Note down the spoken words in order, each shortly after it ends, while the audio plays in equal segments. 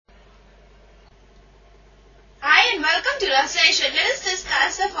to our session. Let us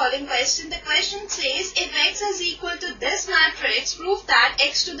discuss the following question. The question says, if x is equal to this matrix, prove that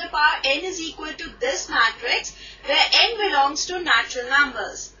x to the power n is equal to this matrix, where n belongs to natural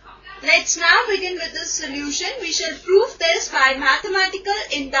numbers. Let's now begin with the solution. We shall prove this by mathematical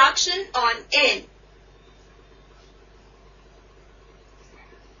induction on n.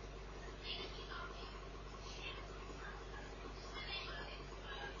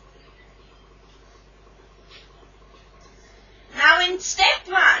 Now in step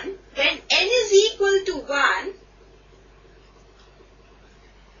 1, when n is equal to 1,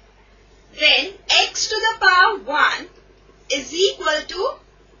 then x to the power 1 is equal to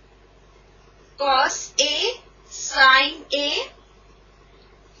cos A sin A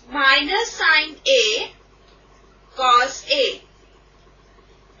minus sin A cos A.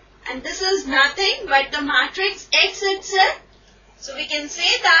 And this is nothing but the matrix X itself. So we can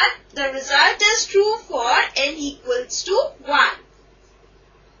say that the result is true for n equals to 1.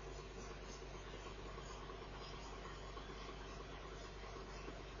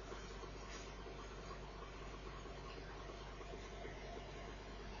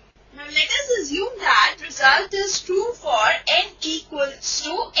 Now let us assume that result is true for n equals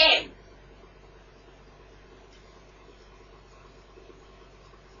to m.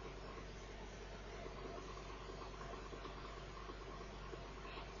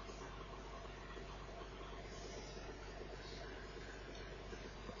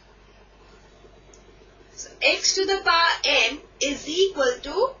 So x to the power m is equal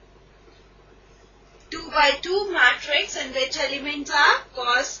to 2 by 2 matrix, in which elements are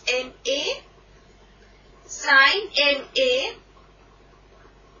cos ma, sin ma,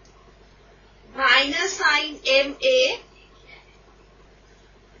 minus sin ma,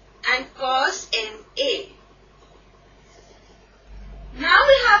 and cos ma. Now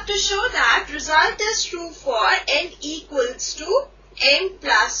we have to show that result is true for n equals to m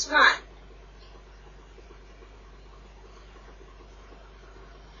plus 1.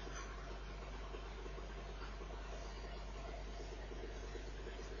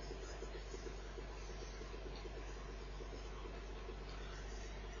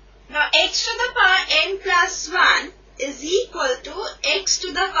 Now x to the power n plus 1 is equal to x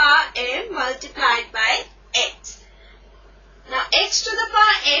to the power m multiplied by x. Now x to the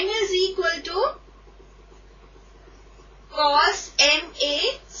power m is equal to cos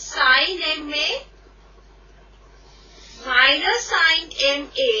ma sin ma minus sin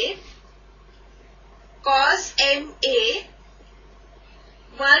ma cos ma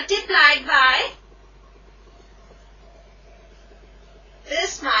multiplied by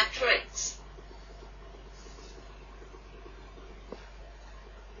this matrix.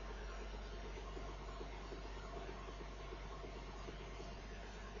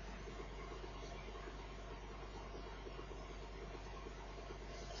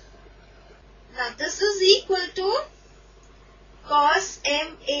 Now this is equal to cos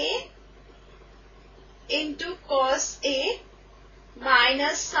ma into cos a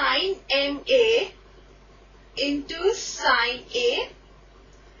minus sin ma into sin a.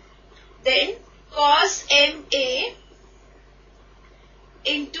 Then cos ma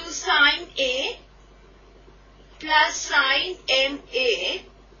into sin a plus sin ma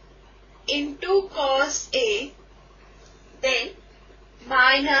into cos a. Then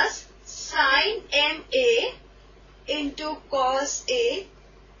minus sin ma into cos a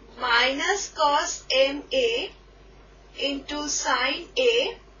minus cos ma into sin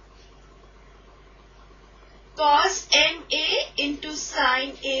a cos ma into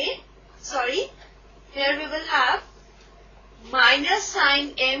sin a. Here we will have minus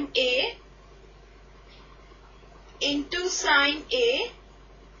sin ma into sin a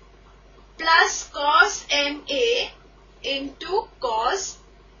plus cos ma into cos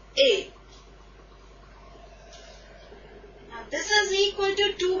a. Now this is equal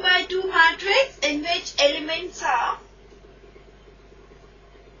to 2 by 2 matrix, in which elements are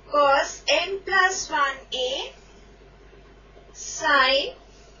cos m plus 1a sin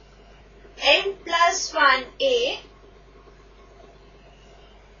m plus 1a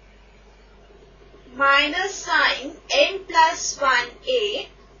minus sin m plus 1a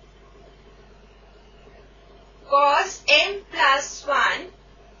cos m plus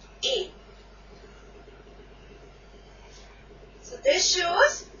 1a. So this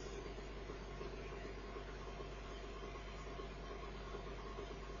shows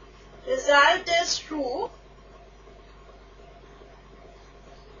result is true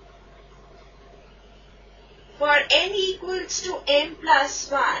for n equals to m plus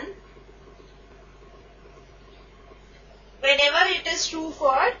 1 whenever it is true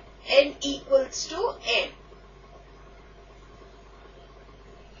for n equals to m.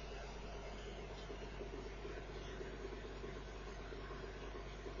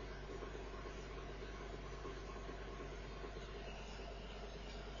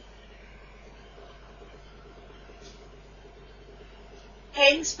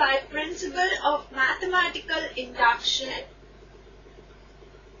 Hence, by principle of mathematical induction,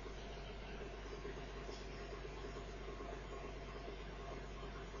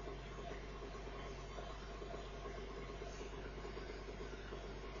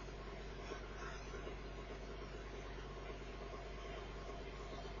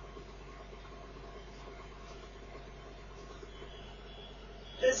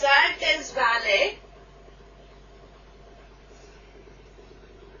 result is valid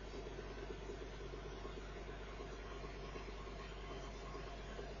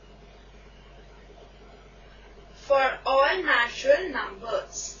for all natural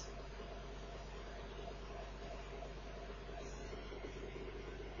numbers.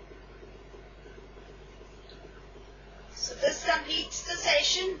 So this completes the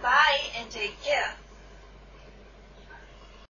session. Bye and take care.